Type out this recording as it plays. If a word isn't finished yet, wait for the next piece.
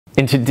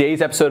In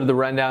today's episode of The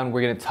Rundown,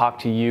 we're going to talk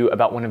to you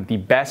about one of the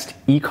best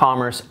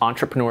e-commerce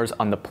entrepreneurs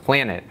on the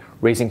planet,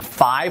 raising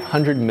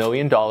 $500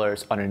 million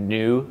on a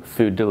new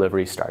food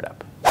delivery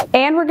startup.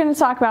 And we're going to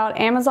talk about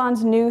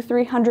Amazon's new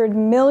 $300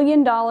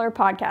 million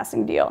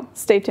podcasting deal.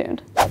 Stay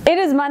tuned. It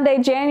is Monday,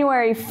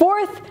 January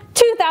 4th,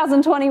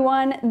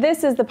 2021.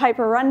 This is the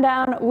Piper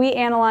Rundown. We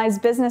analyze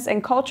business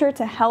and culture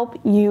to help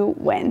you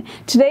win.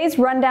 Today's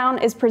rundown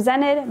is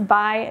presented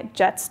by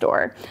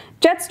JetStore.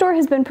 JetStore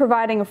has been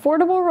providing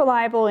affordable,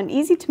 reliable, and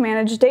easy to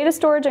manage data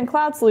storage and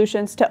cloud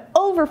solutions to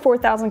over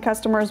 4,000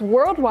 customers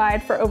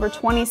worldwide for over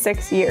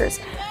 26 years.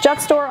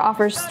 JetStore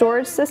offers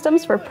storage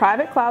systems for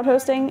private cloud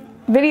hosting,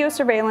 video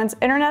surveillance,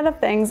 Internet of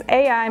Things,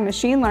 AI,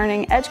 machine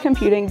learning, edge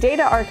computing,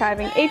 data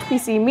archiving,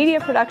 HPC,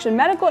 media production,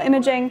 medical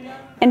imaging,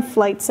 and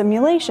flight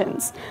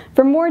simulations.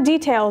 For more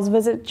details,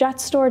 visit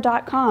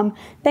jetstore.com.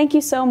 Thank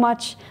you so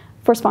much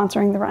for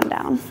sponsoring the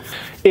rundown.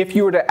 If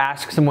you were to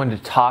ask someone to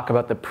talk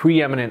about the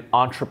preeminent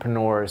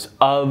entrepreneurs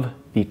of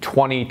the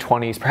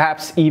 2020s,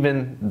 perhaps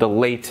even the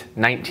late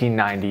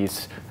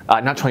 1990s,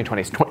 not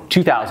 2020s,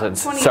 2000s,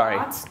 sorry.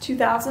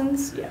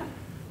 2000s, yeah.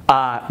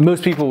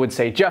 Most people would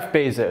say Jeff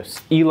Bezos,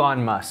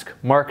 Elon Musk,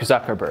 Mark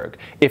Zuckerberg.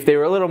 If they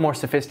were a little more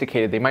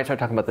sophisticated, they might start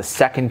talking about the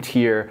second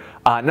tier,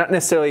 not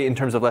necessarily in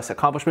terms of less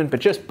accomplishment, but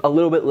just a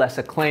little bit less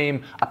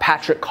acclaim, a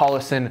Patrick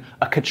Collison,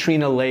 a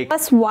Katrina Lake.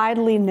 Less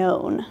widely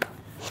known.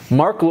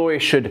 Marc Lore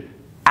should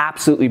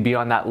absolutely be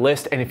on that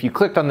list, and if you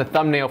clicked on the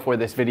thumbnail for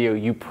this video,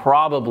 you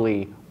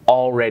probably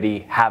already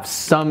have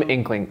some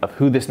inkling of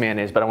who this man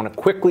is, but I want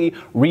to quickly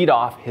read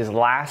off his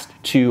last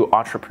two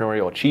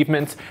entrepreneurial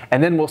achievements,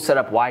 and then we'll set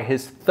up why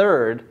his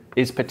third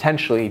is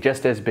potentially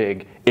just as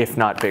big, if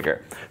not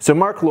bigger. So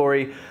Marc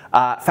Lore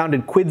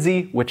founded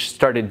Quidsy, which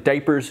started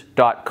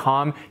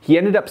diapers.com. He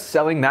ended up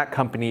selling that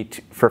company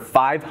for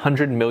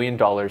 $500 million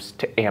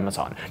to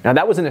Amazon. Now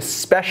that was an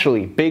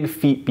especially big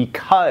feat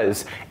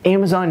because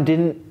Amazon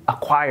didn't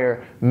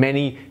acquire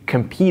many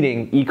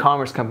competing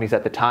e-commerce companies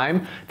at the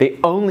time. They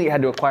only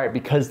had to acquire it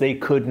because they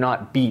could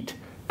not beat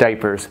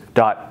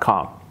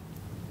diapers.com.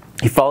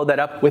 He followed that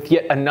up with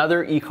yet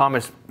another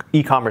e-commerce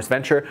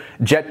venture,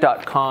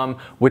 Jet.com,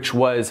 which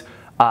was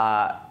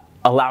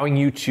allowing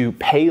you to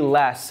pay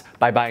less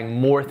by buying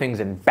more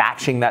things and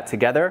batching that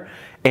together.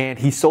 And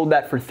he sold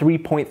that for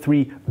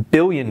 $3.3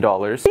 billion to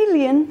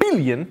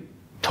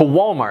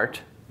Walmart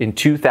in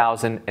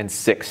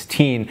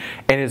 2016,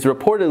 and is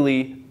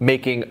reportedly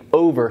making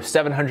over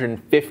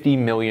 $750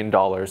 million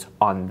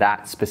on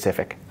that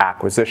specific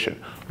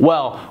acquisition.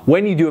 Well,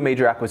 when you do a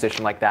major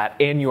acquisition like that,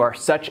 and you are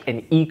such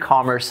an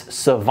e-commerce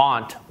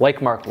savant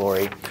like Marc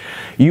Lore,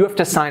 you have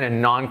to sign a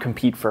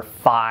non-compete for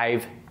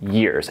 5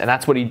 years. And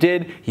that's what he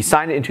did. He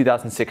signed it in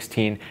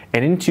 2016,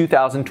 and in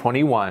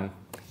 2021,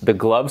 the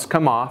gloves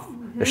come off,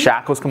 the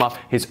shackles come off,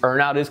 his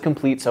earnout is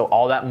complete, so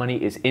all that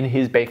money is in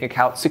his bank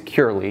account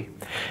securely.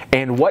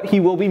 And what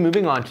he will be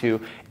moving on to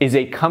is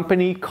a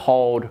company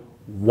called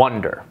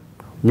Wonder.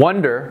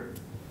 Wonder,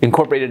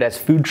 incorporated as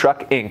Food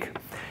Truck Inc.,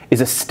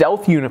 is a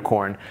stealth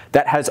unicorn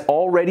that has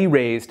already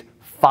raised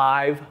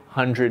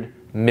 $500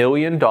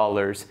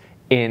 million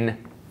in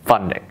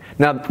funding.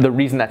 Now, the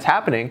reason that's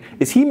happening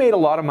is he made a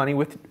lot of money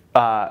with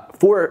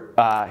for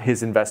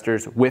his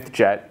investors with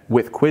Jet,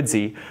 with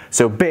Quidsy.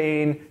 So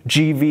Bain,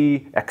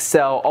 GV,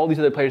 Excel, all these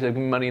other players that have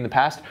given money in the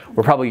past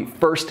were probably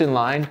first in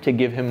line to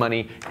give him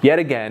money yet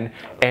again.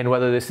 And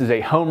whether this is a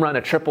home run,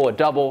 a triple, a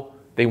double,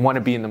 they want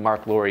to be in the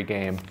Marc Lore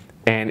game.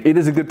 And it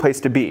is a good place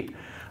to be.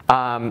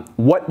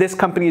 What this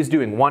company is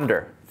doing,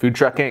 Wonder, Food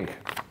Truck Inc.,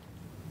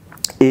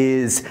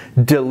 is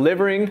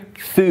delivering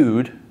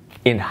food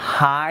in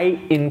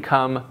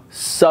high-income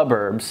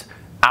suburbs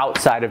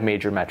outside of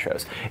major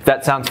metros. If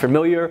that sounds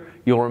familiar,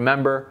 you'll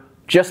remember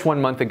just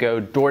 1 month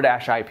ago,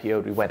 DoorDash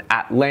IPO'd. We went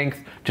at length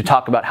to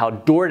talk about how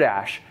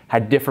DoorDash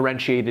had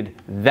differentiated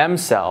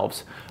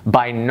themselves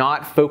by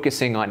not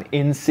focusing on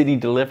in-city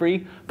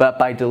delivery, but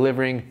by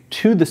delivering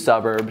to the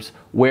suburbs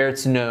where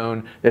it's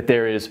known that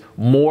there is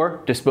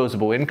more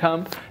disposable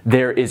income,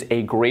 there is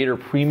a greater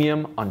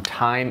premium on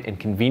time and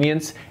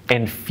convenience,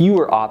 and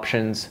fewer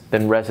options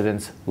than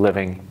residents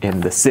living in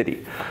the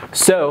city.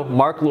 So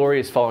Marc Lore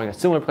is following a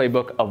similar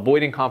playbook,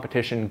 avoiding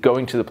competition,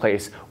 going to the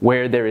place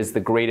where there is the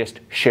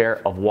greatest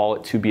share of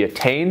wallet to be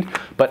attained.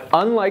 But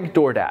unlike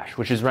DoorDash,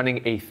 which is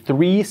running a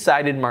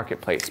three-sided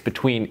marketplace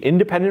between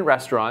independent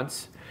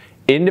restaurants,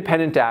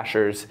 independent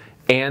dashers,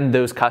 and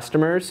those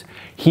customers,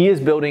 he is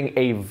building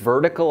a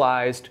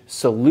verticalized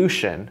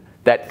solution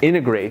that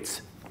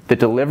integrates the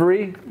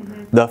delivery,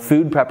 the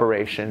food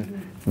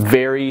preparation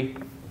very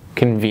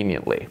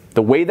conveniently.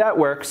 The way that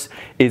works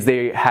is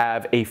they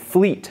have a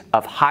fleet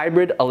of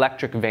hybrid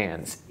electric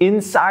vans.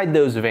 Inside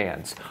those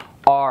vans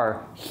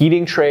are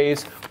heating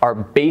trays, are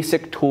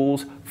basic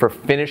tools for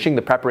finishing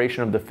the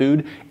preparation of the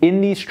food. In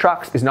these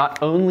trucks is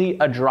not only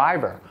a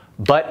driver,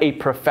 but a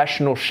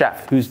professional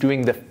chef who's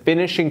doing the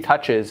finishing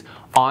touches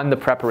on the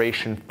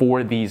preparation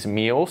for these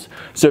meals.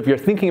 So if you're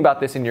thinking about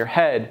this in your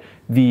head,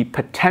 the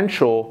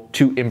potential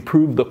to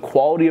improve the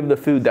quality of the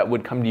food that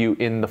would come to you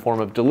in the form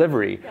of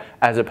delivery,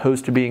 as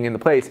opposed to being in the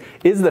place,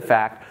 is the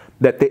fact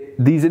that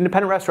these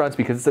independent restaurants,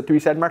 because it's a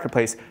three-sided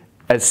marketplace,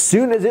 as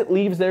soon as it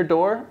leaves their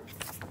door,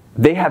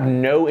 they have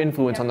no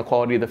influence on the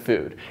quality of the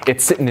food.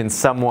 It's sitting in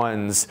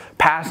someone's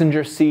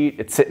passenger seat.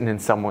 It's sitting in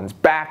someone's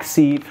back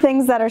seat.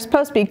 Things that are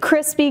supposed to be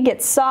crispy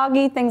get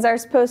soggy. Things that are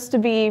supposed to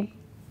be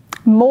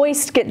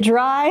moist get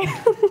dry.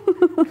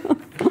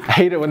 I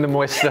hate it when the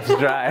moist stuff's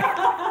dry.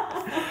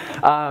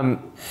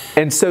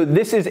 And so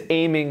this is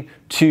aiming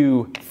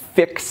to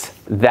fix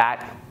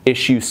that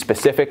issue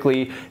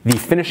specifically. The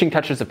finishing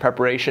touches of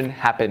preparation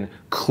happen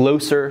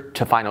closer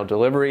to final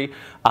delivery.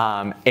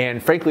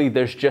 And frankly,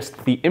 there's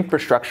just the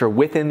infrastructure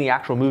within the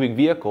actual moving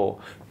vehicle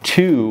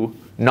to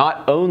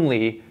not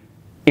only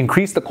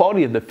increase the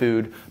quality of the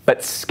food,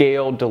 but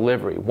scale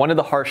delivery. One of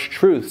the harsh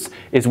truths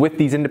is with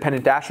these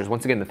independent dashers,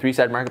 once again, the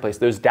three-sided marketplace,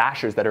 those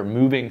dashers that are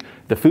moving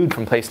the food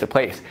from place to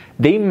place,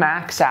 they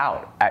max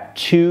out at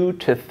 2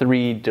 to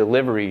 3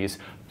 deliveries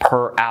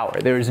per hour.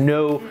 There is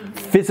no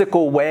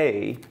physical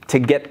way to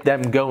get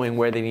them going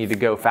where they need to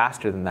go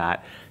faster than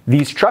that.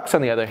 These trucks,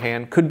 on the other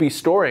hand, could be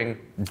storing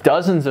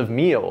dozens of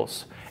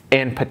meals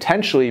and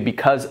potentially,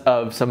 because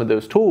of some of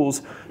those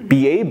tools,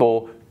 be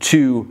able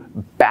to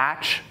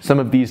batch some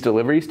of these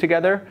deliveries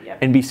together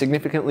and be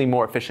significantly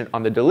more efficient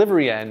on the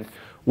delivery end,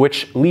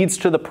 which leads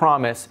to the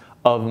promise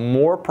of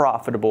more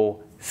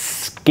profitable,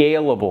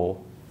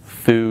 scalable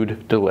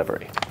food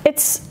delivery.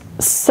 It's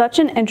such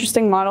an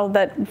interesting model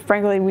that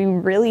frankly we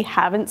really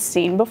haven't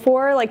seen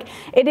before. Like,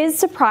 it is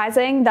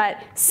surprising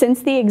that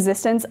since the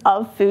existence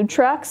of food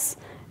trucks,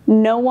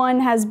 no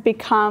one has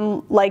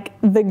become like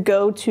the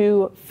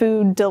go-to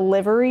food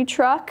delivery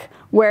truck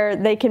where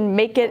they can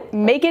make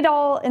it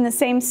all in the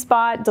same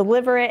spot,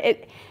 deliver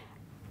it.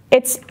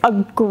 It's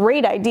a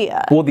great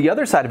idea. Well, the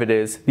other side of it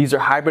is these are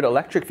hybrid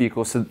electric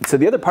vehicles. So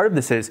the other part of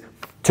this is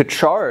to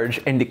charge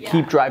and to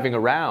keep driving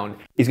around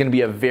is going to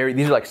be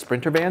these are like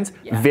Sprinter vans,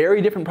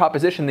 very different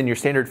proposition than your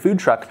standard food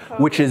truck,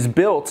 which is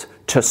built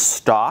to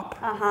stop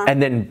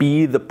and then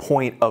be the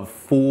point of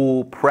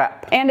full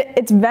prep. And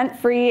it's vent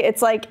free.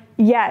 It's like,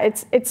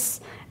 it's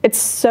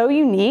so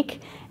unique.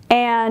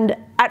 And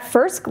at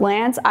first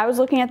glance, I was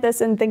looking at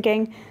this and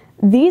thinking,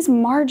 these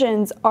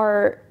margins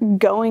are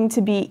going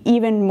to be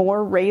even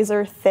more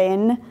razor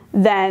thin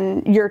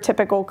than your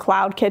typical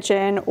cloud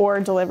kitchen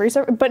or delivery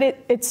service, but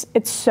it's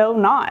so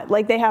not.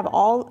 Like, they have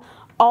all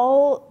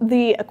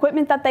the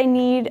equipment that they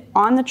need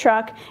on the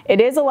truck. It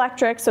is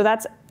electric, so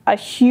that's a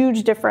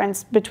huge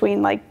difference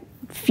between like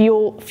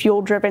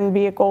fuel driven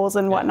vehicles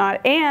and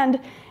whatnot. And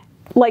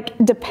like,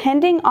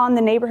 depending on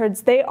the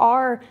neighborhoods, they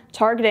are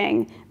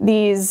targeting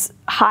these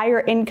higher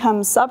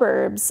income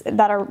suburbs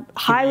that are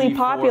highly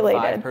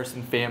populated. 3, 4,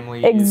 5-person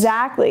families.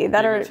 Exactly.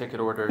 That bigger are ticket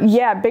orders.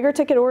 Yeah, bigger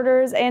ticket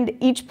orders, and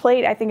each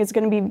plate I think is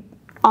going to be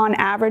on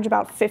average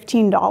about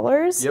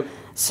 $15. Yep.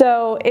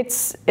 So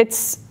it's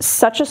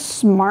such a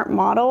smart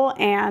model,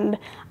 and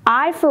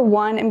I, for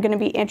one, am going to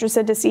be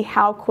interested to see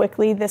how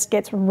quickly this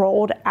gets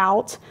rolled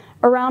out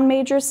around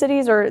major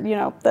cities, or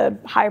the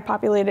higher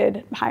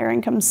populated, higher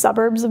income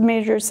suburbs of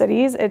major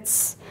cities.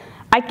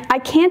 I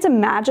can't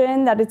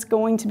imagine that it's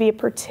going to be a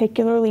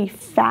particularly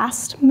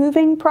fast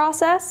moving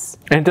process.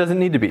 And it doesn't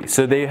need to be.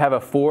 So they have a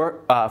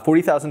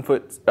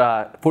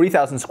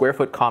 40,000 square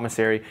foot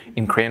commissary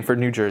in Cranford,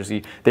 New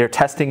Jersey. They're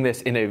testing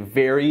this in a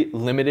very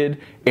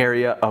limited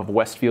area of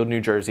Westfield,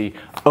 New Jersey,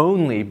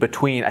 only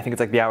between, I think it's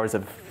like the hours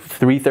of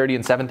 3:30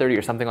 and 7:30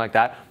 or something like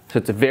that. So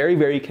it's very,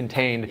 very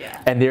contained,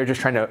 and they're just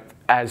trying to,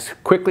 as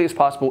quickly as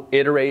possible,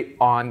 iterate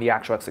on the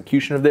actual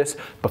execution of this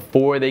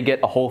before they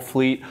get a whole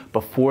fleet,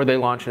 before they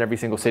launch in every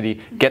single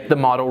city, get the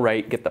model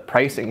right, get the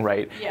pricing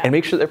right, and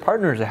make sure their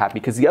partners are happy.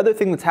 Because the other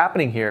thing that's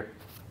happening here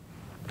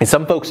is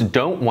some folks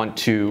don't want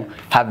to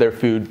have their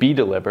food be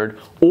delivered,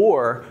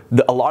 or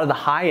a lot of the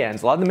high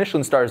ends, a lot of the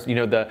Michelin stars,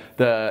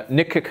 the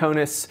Nick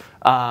Kokonis,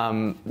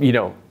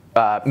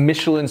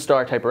 Michelin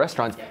star type of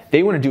restaurants,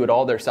 they want to do it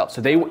all themselves.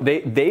 So they want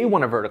to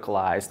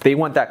verticalize. They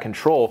want that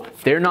control.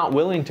 They're not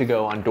willing to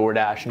go on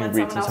DoorDash and Uber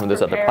Eats and some of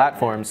those other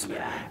platforms.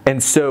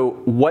 And so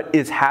what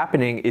is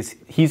happening is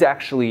he's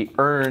actually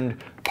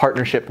earned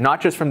partnership, not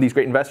just from these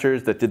great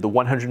investors that did the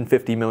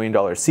 $150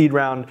 million seed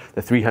round,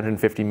 the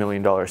 $350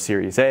 million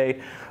Series A,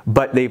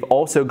 but they've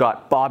also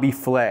got Bobby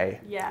Flay,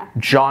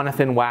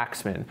 Jonathan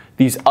Waxman,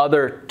 these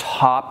other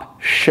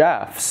top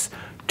chefs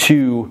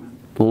to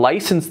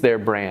license their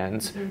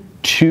brands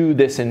to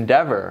this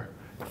endeavor,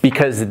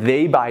 because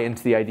they buy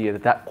into the idea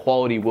that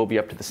quality will be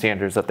up to the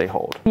standards that they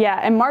hold. Yeah,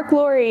 and Marc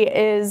Lore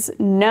is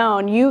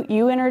known. You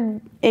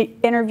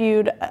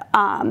interviewed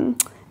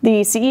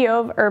the CEO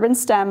of Urban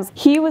Stems.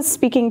 He was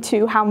speaking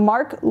to how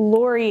Marc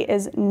Lore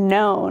is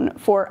known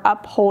for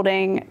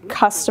upholding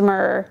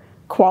customer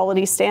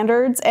quality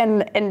standards,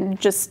 and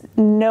just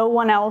no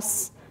one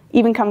else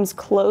even comes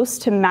close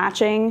to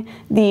matching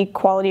the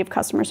quality of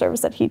customer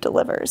service that he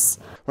delivers.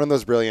 One of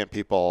those brilliant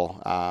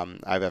people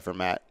I've ever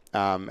met.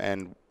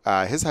 And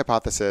his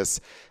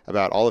hypothesis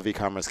about all of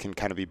e-commerce can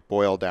kind of be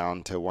boiled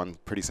down to one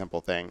pretty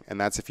simple thing.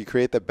 And that's, if you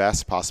create the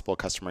best possible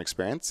customer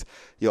experience,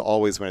 you'll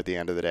always win at the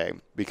end of the day,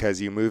 because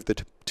you move the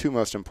two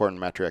most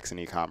important metrics in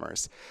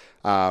e-commerce.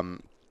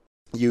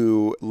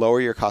 you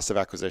lower your cost of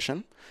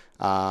acquisition,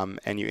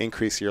 and you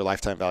increase your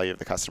lifetime value of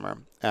the customer.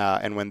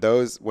 And when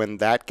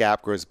that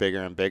gap grows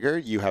bigger and bigger,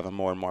 you have a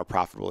more and more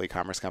profitable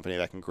e-commerce company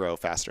that can grow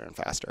faster and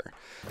faster.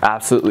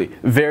 Absolutely.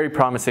 Very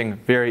promising,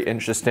 very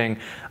interesting.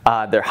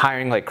 They're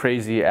hiring like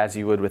crazy, as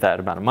you would with that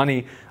amount of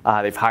money.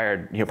 They've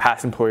hired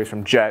past employees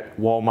from Jet,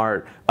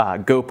 Walmart,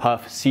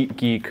 GoPuff,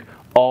 SeatGeek,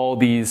 all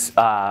these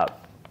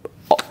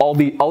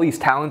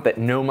talent that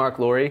know Marc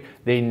Lore.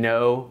 They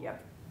know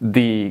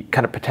the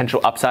kind of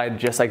potential upside,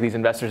 just like these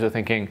investors are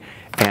thinking,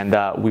 and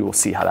we will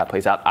see how that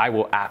plays out. I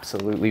will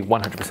absolutely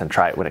 100%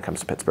 try it when it comes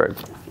to Pittsburgh.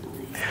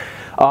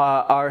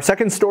 Our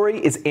second story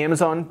is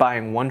Amazon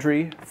buying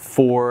Wondery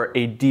for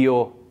a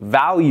deal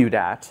valued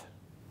at,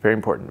 very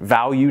important,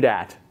 valued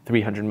at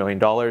 $300 million.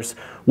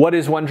 What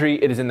is Wondery?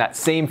 It is in that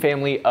same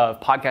family of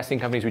podcasting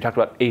companies. We talked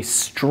about a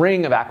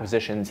string of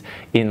acquisitions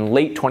in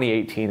late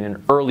 2018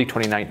 and early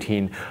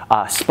 2019.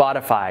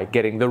 Spotify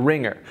getting The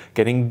Ringer,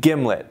 getting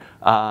Gimlet.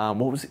 What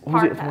was it?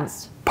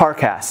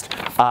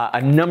 Parcast.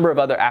 A number of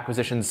other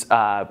acquisitions.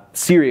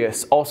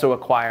 Sirius also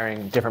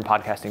acquiring different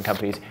podcasting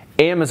companies.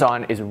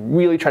 Amazon is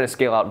really trying to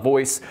scale out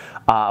voice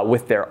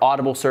with their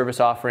Audible service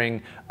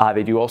offering.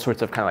 They do all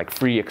sorts of kind of like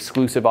free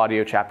exclusive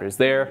audio chapters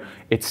there.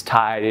 It's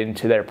tied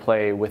into their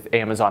play with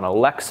Amazon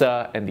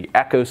Alexa and the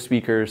Echo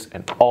speakers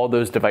and all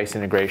those device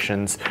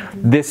integrations.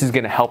 This is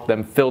going to help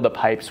them fill the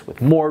pipes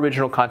with more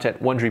original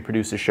content. Wondery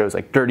produces shows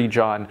like Dirty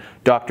John,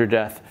 Dr.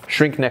 Death,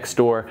 Shrink Next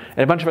Door, and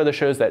a bunch of other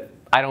shows that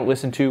I don't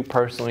listen to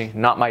personally,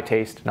 not my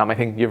taste, not my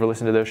thing. You ever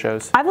listen to those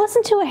shows? I've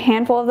listened to a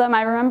handful of them.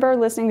 I remember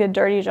listening to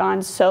Dirty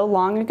John so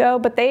long ago,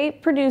 but they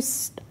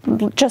produce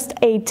just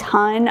a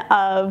ton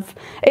of,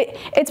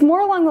 it's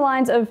more along the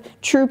lines of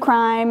true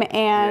crime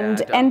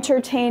and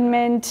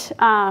entertainment.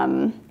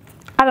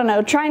 I don't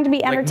know, trying to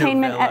be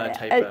entertainment,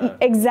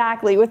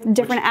 exactly, with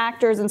different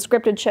actors and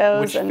scripted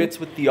shows. Which fits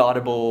with the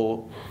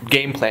Audible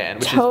game plan,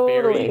 which is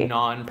very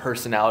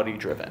non-personality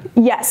driven.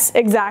 Yes,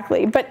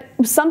 exactly. But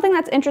something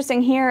that's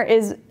interesting here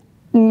is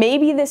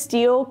maybe this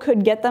deal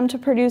could get them to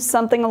produce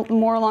something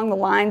more along the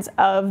lines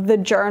of the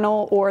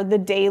Journal or the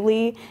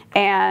Daily,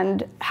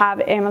 and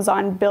have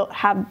Amazon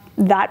have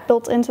that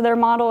built into their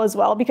model as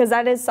well, because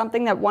that is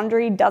something that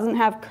Wondery doesn't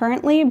have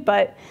currently,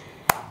 but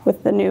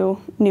with the new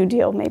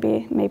deal,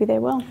 maybe they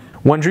will.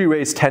 Wondery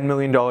raised $10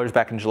 million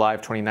back in July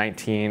of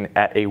 2019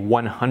 at a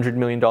 $100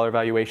 million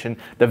valuation.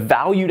 The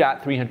valued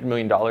at $300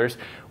 million.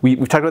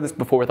 We've talked about this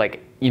before with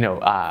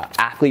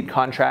athlete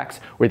contracts,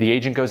 where the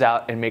agent goes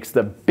out and makes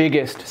the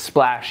biggest,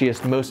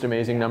 splashiest, most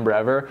amazing number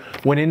ever,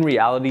 when in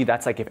reality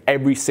that's like if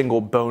every single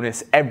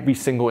bonus, every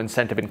single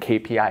incentive and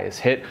KPI is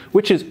hit,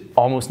 which is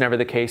almost never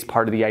the case.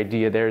 Part of the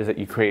idea there is that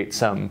you create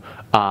some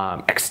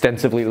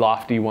extensively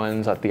lofty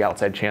ones at the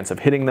outside chance of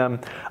hitting them.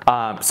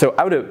 So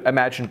I would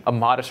imagine a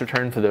modest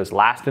return for those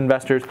last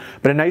investors,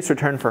 but a nice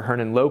return for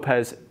Hernan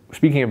Lopez.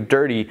 Speaking of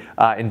Dirty,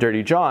 in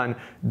Dirty John,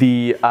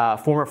 the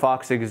former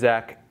Fox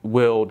exec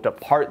will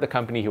depart the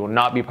company. He will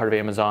not be part of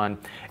Amazon,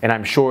 and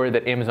I'm sure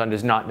that Amazon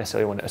does not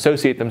necessarily want to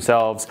associate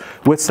themselves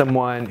with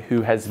someone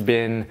who has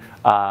been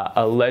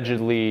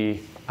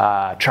allegedly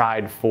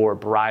tried for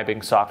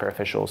bribing soccer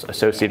officials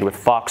associated with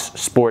Fox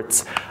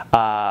Sports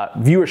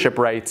viewership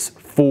rights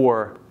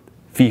for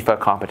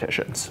FIFA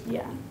competitions.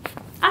 Yeah,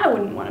 I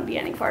wouldn't want to be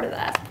any part of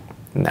that.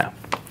 No.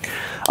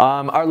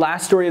 Our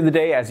last story of the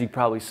day, as you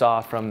probably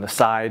saw from the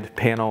side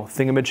panel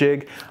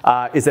thingamajig,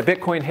 is that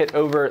Bitcoin hit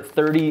over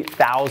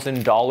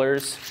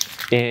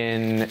 $30,000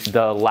 in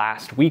the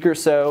last week or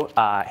so,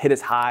 hit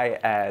as high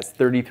as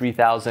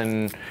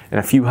 $33,000 and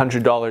a few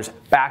 $100,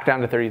 back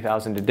down to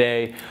 $30,000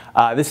 today.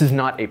 This is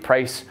not a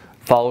price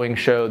following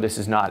show. This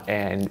is not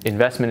an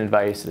investment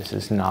advice. This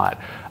is not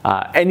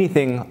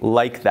anything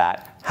like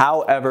that.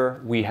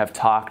 However, we have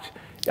talked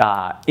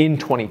in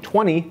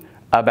 2020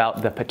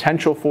 about the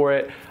potential for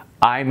it.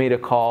 I made a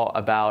call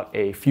about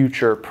a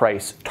future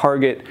price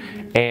target,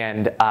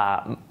 and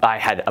I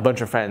had a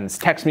bunch of friends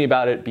text me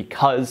about it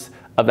because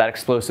of that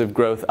explosive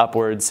growth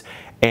upwards,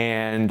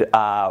 and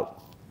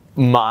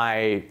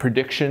my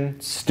prediction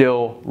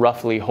still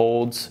roughly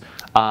holds.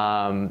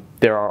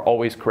 There are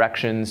always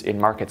corrections in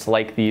markets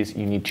like these.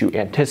 You need to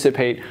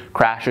anticipate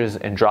crashes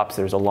and drops.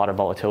 There's a lot of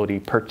volatility,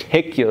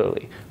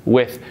 particularly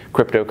with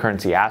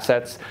cryptocurrency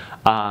assets.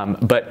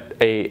 But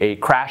a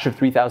crash of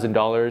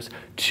 $3,000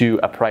 to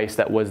a price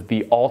that was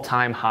the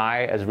all-time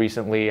high as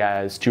recently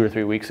as 2 or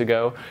 3 weeks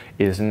ago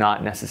is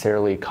not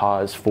necessarily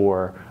cause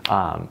for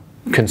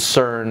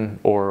concern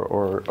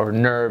or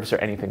nerves or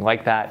anything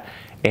like that,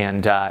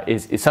 and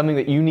is something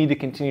that you need to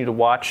continue to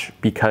watch,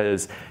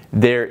 because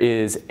there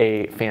is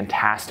a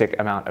fantastic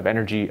amount of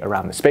energy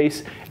around the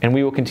space, and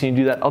we will continue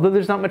to do that, although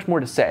there's not much more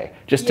to say.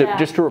 Just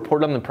to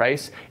report on the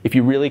price. If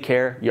you really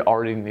care, you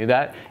already knew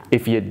that.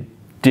 If you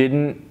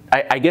didn't,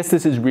 I guess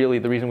this is really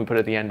the reason we put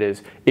it at the end,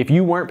 is if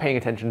you weren't paying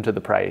attention to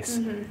the price,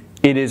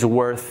 it is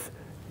worth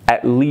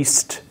at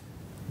least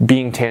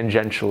being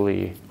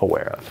tangentially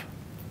aware of.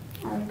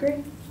 I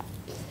agree.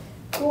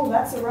 Cool,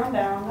 that's a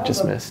rundown. That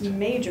Just was a missed.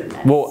 major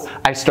miss. Well,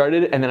 I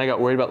started and then I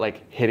got worried about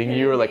like hitting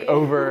you or like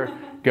over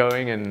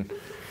going, and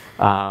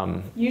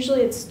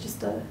Usually it's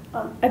just a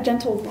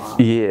gentle lob.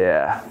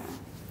 Yeah.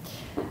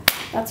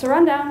 That's a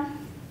rundown.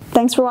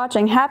 Thanks for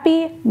watching.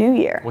 Happy New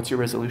Year. What's your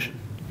resolution?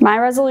 My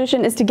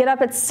resolution is to get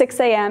up at 6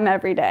 a.m.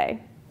 every day.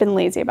 Been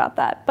lazy about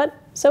that, but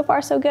so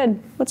far so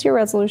good. What's your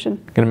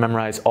resolution? Gonna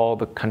memorize all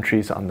the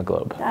countries on the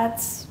globe.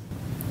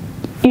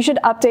 You should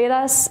update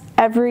us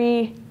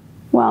every,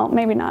 well,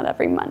 maybe not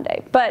every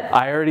Monday, but.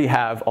 I already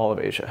have all of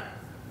Asia.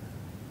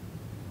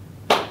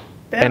 Boom.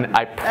 And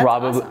I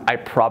Awesome.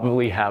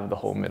 probably have the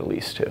whole Middle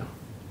East too.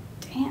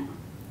 Damn.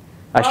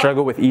 I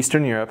struggle with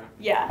Eastern Europe.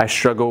 Yeah. I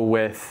struggle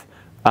with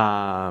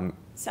South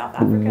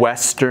Africa.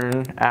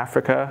 Western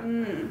Africa.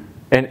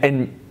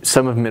 And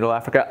some of Middle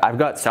Africa. I've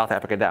got South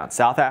Africa down.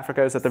 South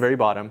Africa is at the very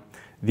bottom.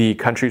 The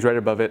countries right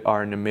above it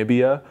are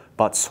Namibia,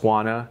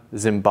 Botswana,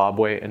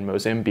 Zimbabwe, and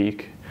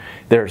Mozambique.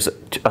 There's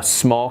a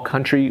small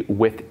country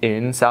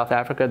within South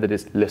Africa that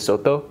is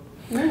Lesotho.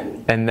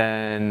 Ooh. And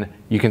then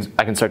I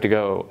can start to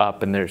go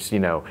up, and there's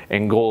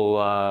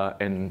Angola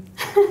and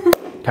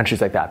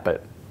countries like that.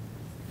 But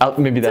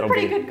maybe that'll be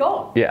It's a pretty good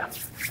goal. Yeah.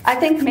 I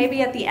think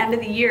maybe at the end of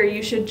the year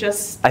you should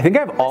just. I think I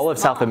have all of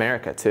list South them off.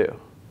 America too.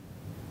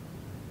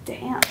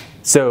 Damn.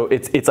 So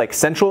it's like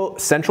Central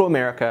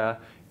America,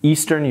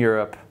 Eastern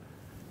Europe,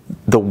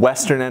 the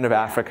western end of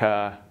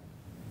Africa,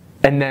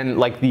 and then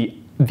like the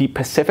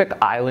Pacific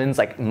Islands,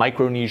 like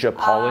Micronesia,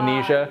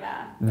 Polynesia. Yeah.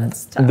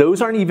 That's tough.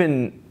 Those aren't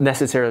even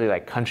necessarily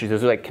like countries.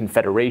 Those are like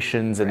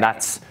confederations, and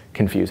that's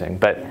confusing.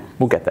 But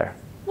we'll get there.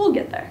 We'll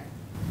get there.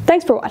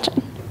 Thanks for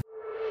watching.